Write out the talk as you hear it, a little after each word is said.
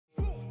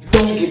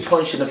don't get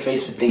punched in the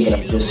face for thinking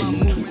I'm just a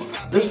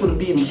YouTuber. That's what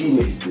the BMG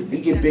niggas do.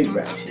 They get big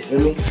racks, you feel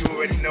me? You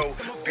already know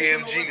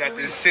BMG got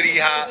this city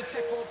hot.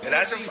 And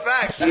that's a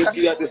fact.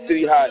 BMG got the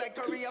city hot.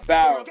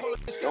 Foul.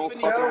 Don't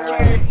fuck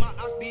around.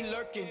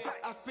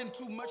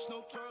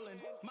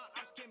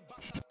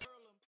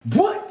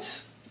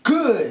 What's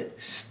good,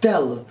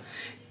 Stella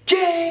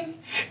gang?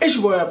 It's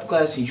your boy Apple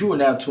Class, and you are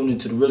now tuned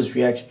into the Realest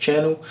Reaction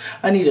channel.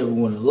 I need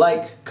everyone to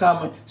like,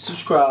 comment,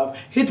 subscribe,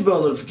 hit the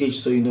bell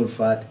notification so you're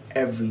notified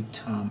every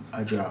time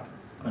I drop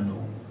a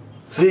new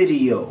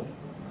video.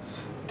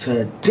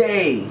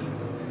 Today,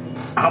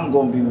 I'm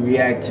gonna be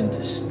reacting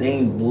to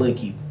Stain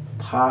Blixky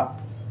Pop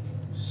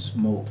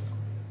Smoke.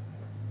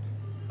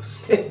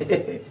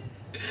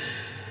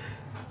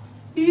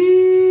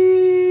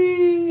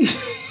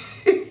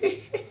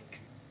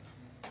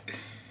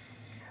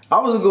 I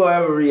wasn't gonna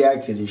ever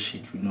react to this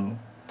shit, you know.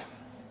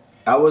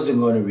 I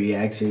wasn't gonna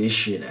react to this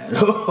shit at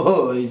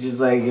all. It's just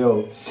like,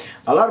 yo,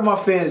 a lot of my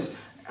fans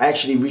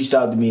actually reached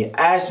out to me and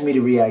asked me to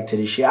react to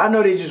this shit. I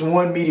know they just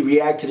wanted me to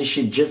react to this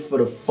shit just for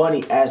the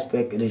funny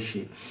aspect of this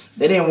shit.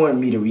 They didn't want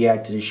me to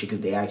react to this shit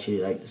because they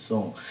actually like the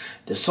song.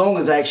 The song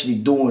is actually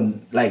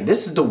doing, like,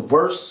 this is the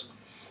worst,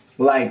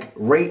 like,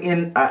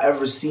 rating I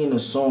ever seen a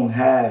song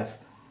have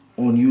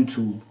on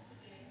YouTube.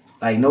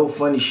 Like, no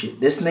funny shit.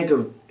 This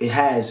nigga, it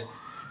has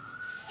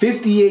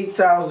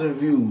 58,000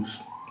 views,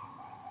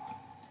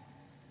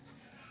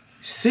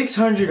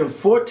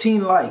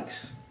 614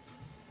 likes,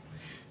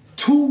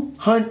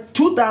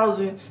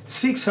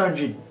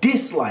 2,600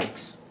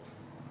 dislikes.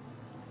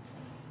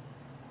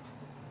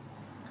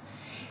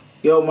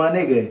 Yo, my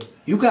nigga,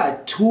 you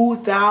got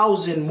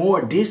 2,000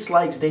 more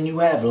dislikes than you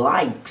have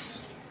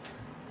likes.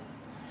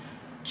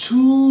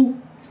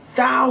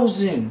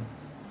 2,000.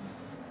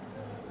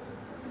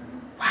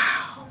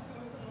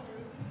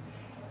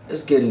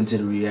 Let's get into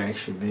the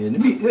reaction,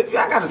 man.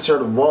 I gotta turn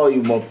the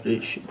volume up for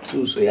this shit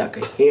too, so y'all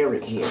can hear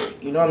it.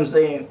 You know what I'm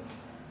saying?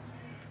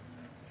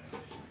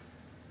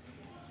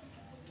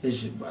 This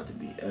shit about to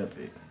be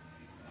epic.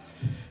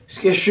 Let's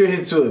get straight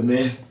into it,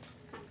 man.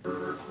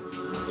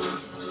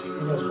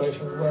 Let's wait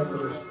for the after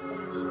this.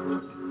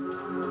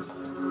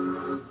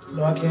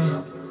 No, I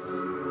can't.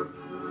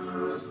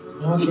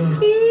 No, I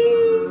can't.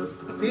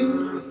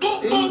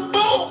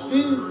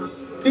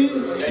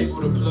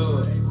 Able to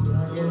plug.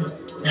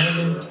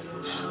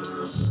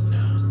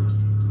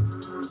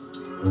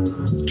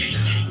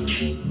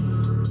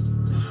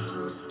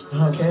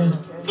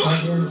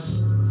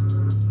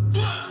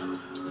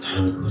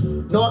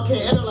 No, I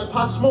can't enter like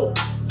pot smoke.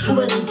 Too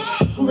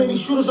many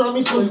shooters on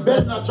me, so you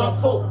better not drop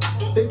four.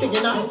 They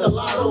thinking I hit the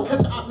lotto.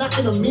 Catch a op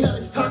knocking a meat on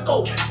his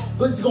taco.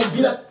 Blixky gonna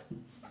beat that.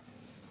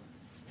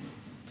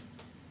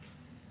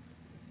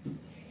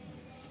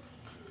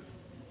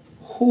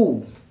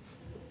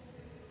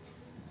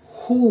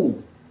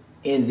 Who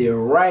in their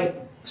right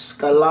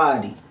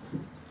scalati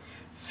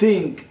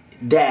think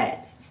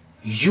that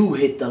you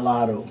hit the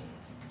lotto?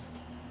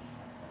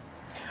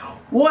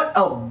 What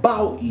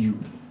about you?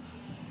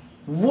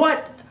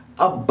 What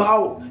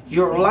about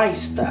your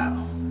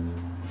lifestyle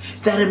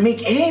that'll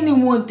make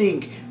anyone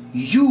think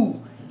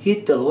you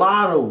hit the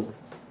lotto?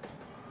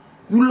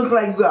 You look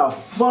like you got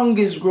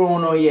fungus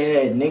growing on your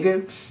head,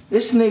 nigga.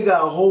 This nigga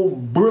got a whole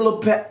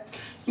Brilla pack.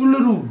 You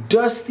little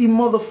dusty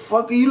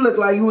motherfucker. You look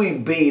like you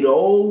ain't bathed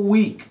all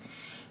week.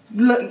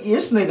 Look,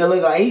 this nigga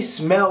look like he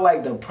smell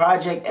like the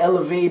Project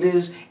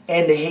Elevators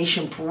and the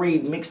Haitian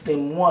Parade mixed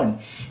in one.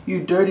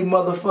 You dirty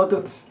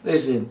motherfucker.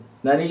 Listen,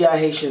 none of y'all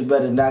Haitians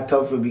better not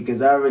come for me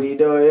because I already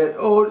know it.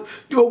 Oh,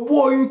 yo,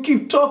 boy, you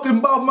keep talking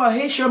about my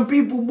Haitian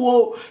people,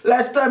 boy.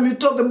 Last time you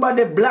talking about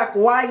the black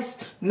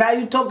whites. Now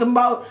you talking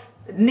about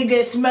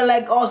niggas smell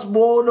like us,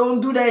 boy.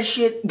 Don't do that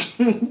shit.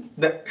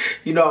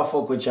 You know I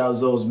fuck with y'all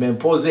Zoes, man.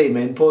 Pose,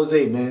 man.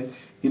 Pose, man.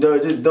 You know,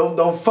 just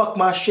don't fuck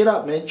my shit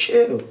up, man.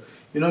 Chill.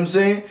 You know what I'm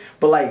saying?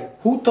 But like,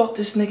 who thought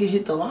this nigga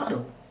hit the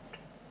lotto?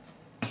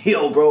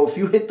 Yo, bro, if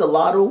you hit the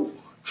lotto,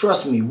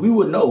 trust me, we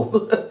would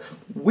know.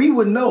 We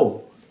would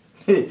know.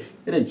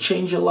 It'll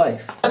change your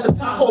life. At the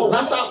top hole,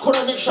 that's how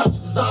coordinate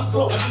shots not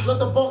slow. I just let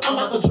the bump, I'm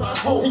out the drive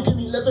home. He give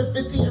me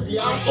 1150 every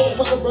iPhone.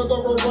 When the brother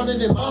roll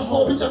running in my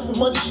home. Bitch, after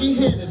money, she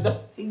hit it.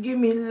 He give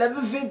me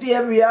 1150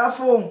 every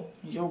iPhone.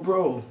 Yo,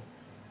 bro.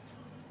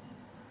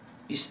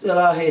 You still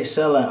out here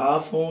selling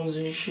iPhones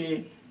and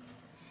shit?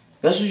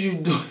 That's what you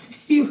do.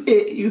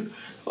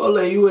 Hold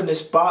on, you in the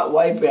spot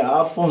wiping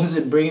iPhones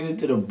and bringing it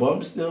to the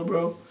bump still,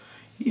 bro?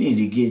 You need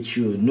to get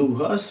you a new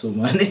hustle,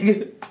 my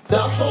nigga.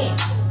 Downtown,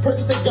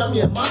 Percocet got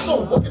me in my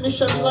zone. Walking in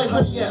Chevy like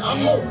honey, yeah, I'm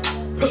home.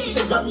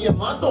 Percocet got me in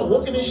my zone.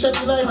 Walking in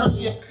Chevy like honey,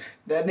 yeah.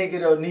 That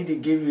nigga don't need to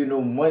give you no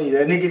money.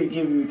 That nigga to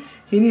give you,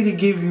 he need to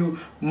give you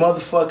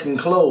motherfucking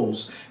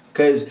clothes.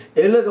 Cause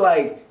it look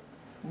like,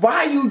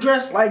 why you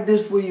dressed like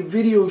this for your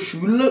video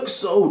shoot? You look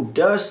so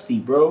dusty,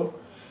 bro.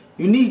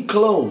 You need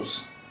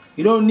clothes.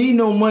 You don't need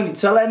no money.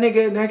 Tell that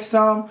nigga next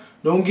time,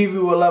 don't give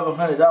you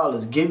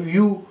 $1,100. Give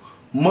you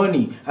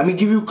money. I mean,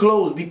 give you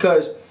clothes,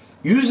 because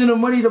using the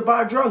money to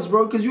buy drugs,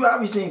 bro, because you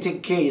obviously ain't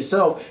taking care of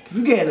yourself. If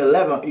you getting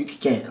you can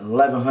get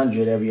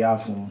 1,100 every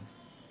iPhone.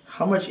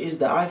 How much is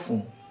the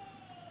iPhone?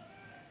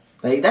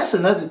 Like, that's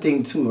another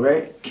thing too,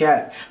 right?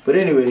 Cat. But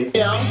anyway.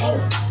 Yeah, I'm home.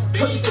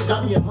 Police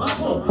got me in my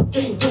zone.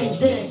 Gang, gang,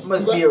 gang.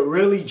 Must be a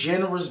really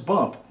generous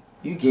bump.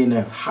 You getting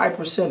a high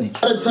percentage.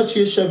 I touch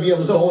your Chevy, I'm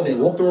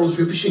zoning. Walk the road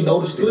drippy, she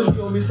noticed it.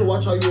 Blixky on me, so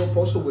watch how you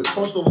approach the whip.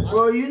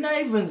 Bro, you're not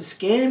even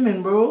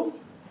scamming, bro.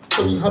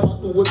 So you hop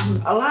out the whip.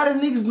 A lot of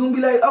niggas gonna be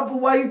like, but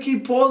why you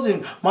keep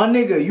pausing? My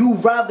nigga, you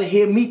rather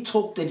hear me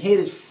talk than hear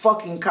this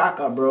fucking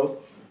caca, bro.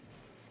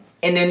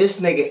 And then this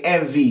nigga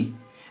Envy.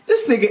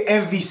 This nigga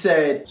Envy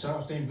said, shout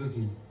out Stain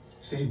Blixky.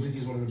 Stain Blixky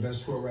is one of the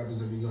best 12 rappers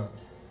that we got.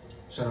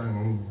 Shout out him.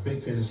 I'm a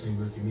big fan of Stain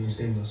Blixky. Me and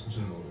Stain got some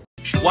shit over.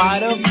 Why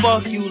the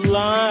fuck you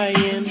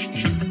lying?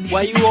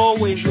 Why you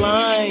always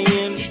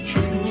lying?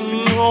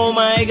 Oh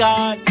my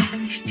God.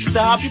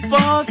 Stop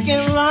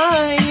fucking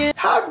lying.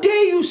 How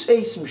dare you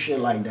say some shit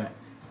like that?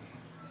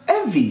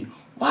 Envy,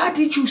 why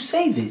did you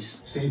say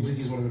this? Stain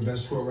Blixky is one of the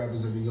best 12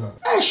 rappers that we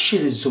got. That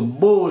shit is some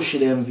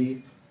bullshit,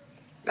 Envy.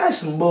 That's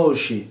some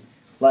bullshit.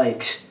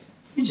 Like,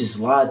 you just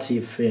lied to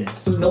your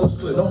fans. No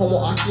split, no homo,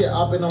 I see it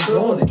up and I'm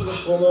blowing it.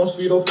 So long,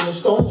 speed off in the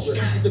stone.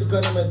 Teach the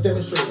gun, I'm at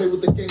demonstrate. Play with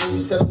the game when we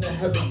set him to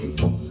heaven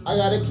gate. I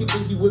gotta keep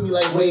it, he with me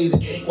like Wade.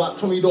 Wap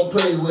told me don't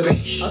play with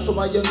it. I told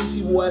my youngest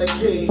he wore a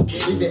cage.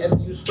 Leave the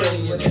empty, you spray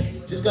in it.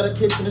 Just got a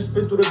case and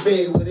spin through the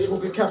bay with it.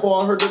 Smoking cap,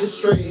 all I heard that it's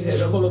straight. Hit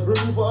a pull a group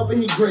people up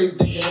and he grave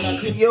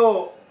digging.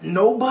 Yo,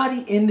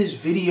 nobody in this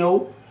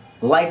video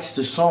likes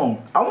the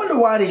song. I wonder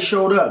why they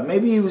showed up.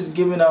 Maybe he was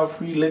giving out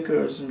free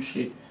liquor or some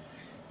shit.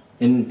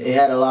 And it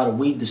had a lot of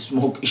weed to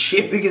smoke and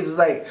shit, because it's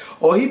like,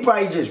 oh, he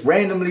probably just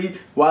randomly,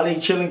 while they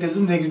chilling, because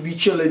them niggas be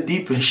chilling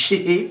deep and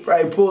shit, he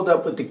probably pulled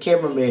up with the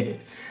cameraman.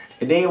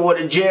 And they didn't want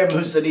to jam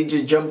him, so they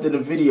just jumped in the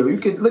video. You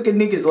could look at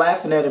niggas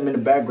laughing at him in the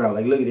background,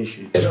 like, look at this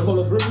shit.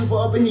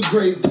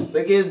 Look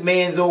at his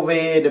man's over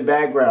here in the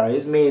background.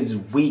 His man's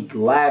weak,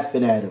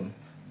 laughing at him.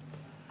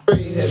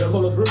 Had a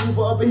whole group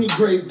people up and he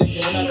grave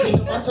digging. When I came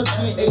up, I touched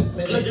me in 8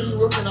 man. Let me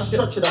work and I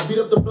structured. I beat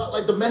up the block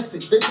like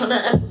domestic. They tryna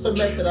act with the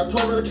method. I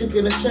told her to kick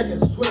in the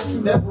check-ins. Swear that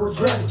you never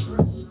regret it.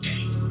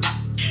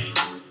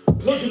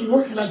 Look at me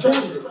working, I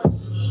done it.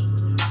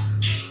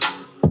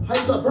 How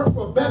you got burnt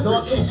for a beverage? No, I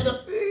can't end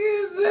up.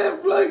 He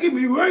said, plug at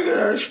me working,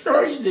 I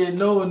stretched it.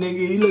 No,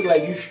 nigga, you look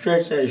like you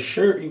stretched that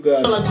shirt you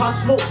got. Like hot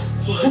smoke.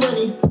 Too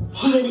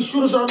many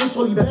shooters on me,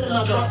 so you better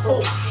not drop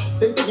folk.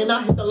 They thinking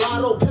I hit the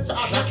lotto, catch a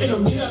eye back in the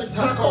meat at the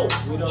taco.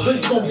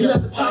 Blixky gon' beat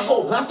at the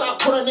taco. Last I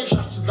put our next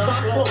shot, just drop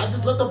slow. I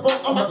just let the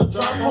bump, I'm about to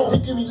drop home. He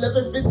give me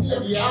 1150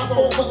 every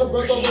iPhone. Tell the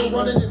brother we're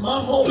running in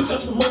my home. He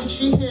touch the money,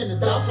 she here in the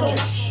dial tone.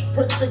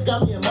 Percocet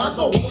got me in my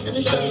zone, walking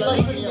in Chevy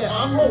like, yeah,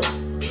 I'm home.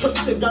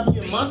 Percocet got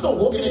me in my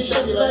zone, walking in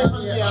Chevy like,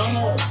 yeah,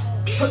 I'm home.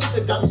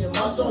 Percocet got me in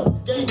my zone,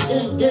 gang,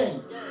 gang, gang.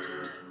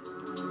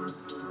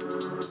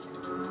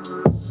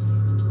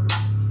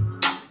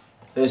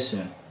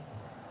 Listen.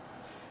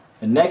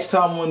 The next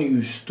time one of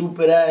you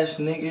stupid ass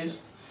niggas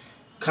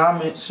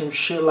comment some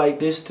shit like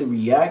this to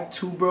react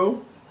to,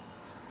 bro,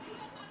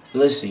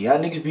 listen, y'all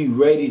niggas be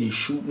ready to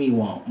shoot me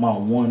my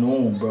one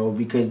on, bro,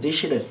 because this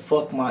shit have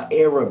fucked my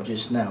air up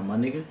just now, my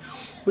nigga.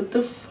 What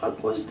the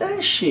fuck was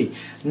that shit?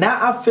 Now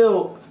I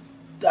feel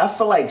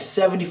like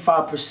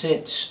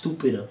 75%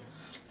 stupider.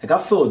 Like, I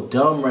feel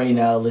dumb right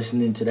now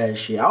listening to that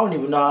shit. I don't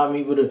even know how I'm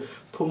able to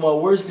put my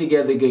words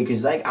together again,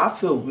 because, like, I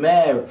feel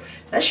mad.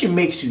 That shit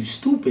makes you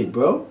stupid,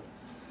 bro.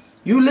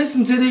 You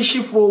listen to this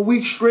shit for a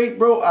week straight,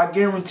 bro, I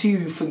guarantee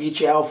you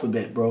forget your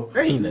alphabet, bro.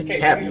 Ain't a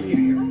cap. A, B,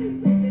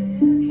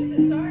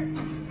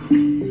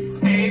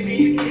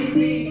 C,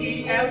 D,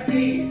 E, F,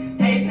 G,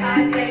 H,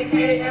 I, J,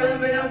 K, L,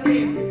 M, N, O,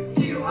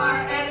 P, Q,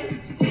 R, S,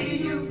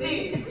 T, U,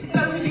 V,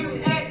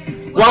 W, X,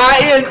 Y,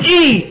 N,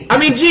 E. I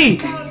mean G.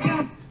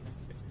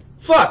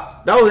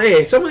 Fuck. That was,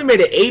 hey, somebody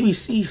made an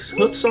ABC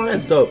hook song.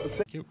 That's dope.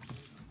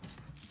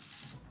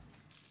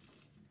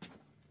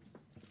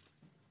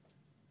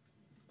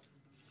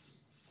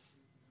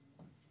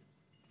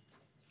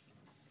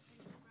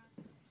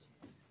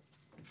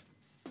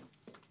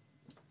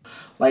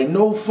 Like,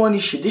 no funny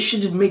shit. This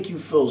shit just make you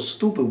feel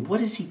stupid.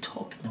 What is he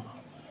talking about?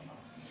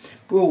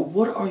 Bro,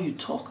 what are you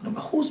talking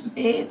about? Whose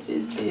mans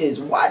is this?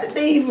 Why did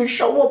they even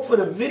show up for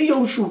the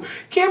video shoot?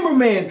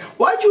 Cameraman,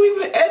 why'd you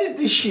even edit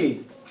this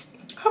shit?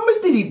 How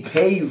much did he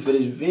pay you for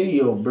this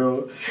video,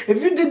 bro?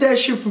 If you did that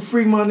shit for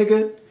free, my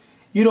nigga,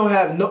 you don't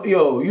have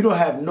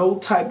no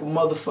type of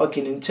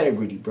motherfucking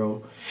integrity,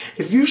 bro.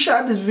 If you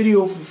shot this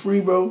video for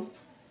free, bro,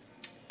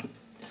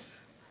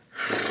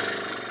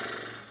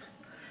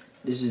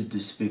 this is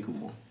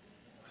despicable.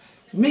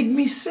 It makes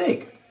me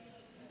sick.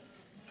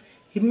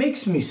 It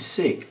makes me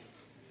sick.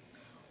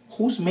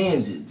 Whose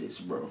mans is this,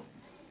 bro?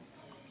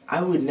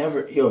 I would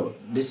never,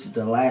 this is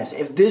the last.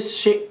 If this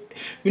shit,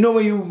 you know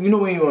when you're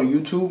on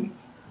YouTube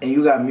and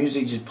you got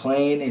music just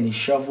playing and it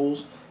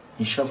shuffles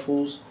and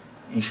shuffles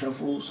and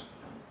shuffles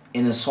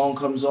and a song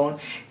comes on.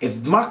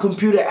 If my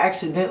computer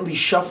accidentally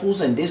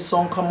shuffles and this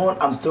song come on,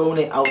 I'm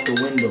throwing it out the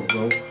window,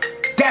 bro.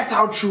 That's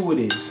how true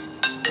it is.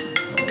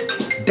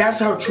 That's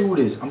how true it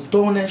is. I'm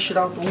throwing that shit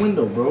out the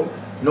window, bro.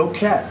 No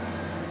cap.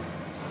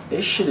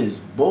 This shit is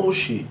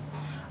bullshit.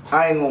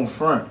 I ain't gonna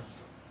front.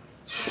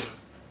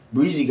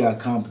 Breezy got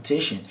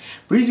competition.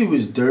 Breezy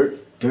was dirt.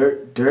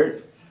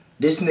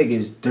 This nigga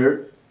is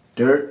dirt.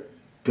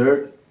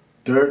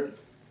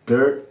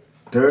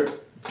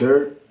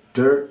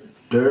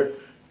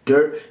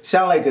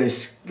 Sound like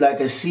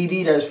a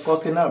CD that's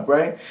fucking up,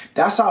 right?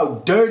 That's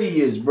how dirty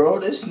he is, bro.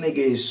 This nigga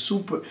is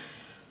super.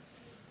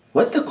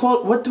 What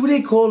do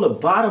they call the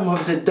bottom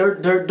of the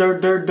dirt,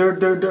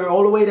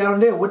 all the way down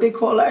there? What they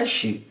call that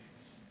shit?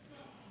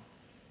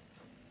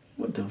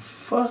 What the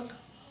fuck?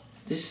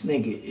 This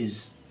nigga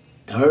is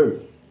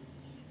dirt.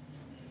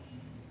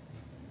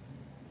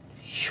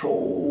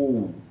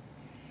 Yo.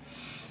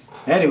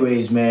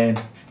 Anyways, man,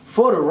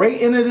 for the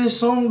rating of this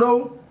song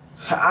though,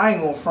 I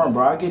ain't gonna front,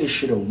 bro. I get this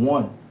shit a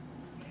 1.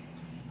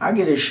 I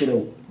get this shit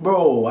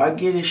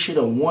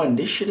a 1.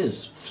 This shit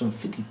is some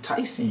 50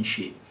 Tyson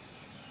shit.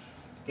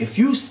 If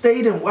you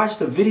stayed and watched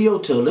the video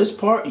till this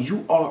part,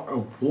 you are a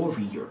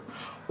warrior.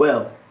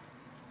 Well,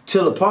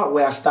 till the part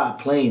where I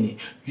stopped playing it,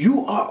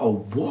 you are a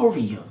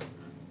warrior.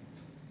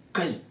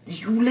 Cause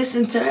you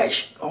listen to that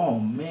shit. Oh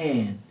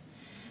man,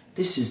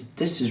 this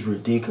is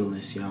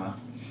ridiculous, y'all.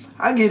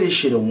 I give this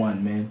shit a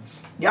 1, man.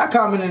 Y'all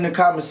comment in the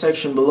comment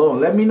section below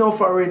and let me know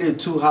if I rated it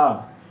too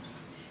high.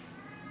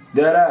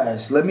 That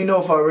ass. Let me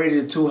know if I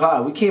rated it too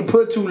high. We can't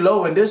put too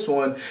low in this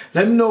one.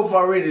 Let me know if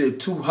I rated it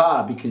too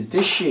high because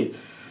this shit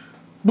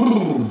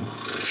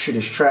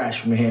is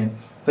trash, man.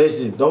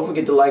 Listen, don't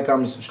forget to like,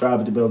 comment, subscribe,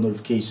 hit the bell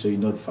notification so you're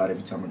notified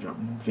every time I drop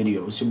a new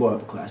video. It's your boy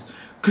Upper Class.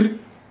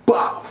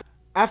 Bow.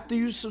 After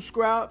you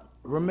subscribe,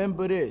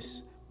 remember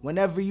this.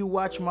 Whenever you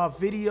watch my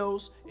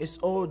videos, it's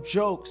all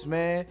jokes,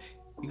 man.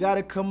 You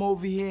gotta come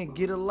over here and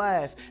get a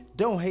laugh.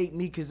 Don't hate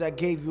me because I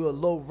gave you a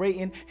low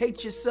rating.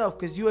 Hate yourself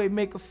because you ain't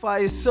make a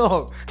fire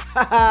song.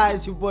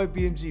 It's your boy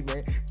BMG,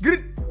 man.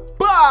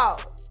 Bow.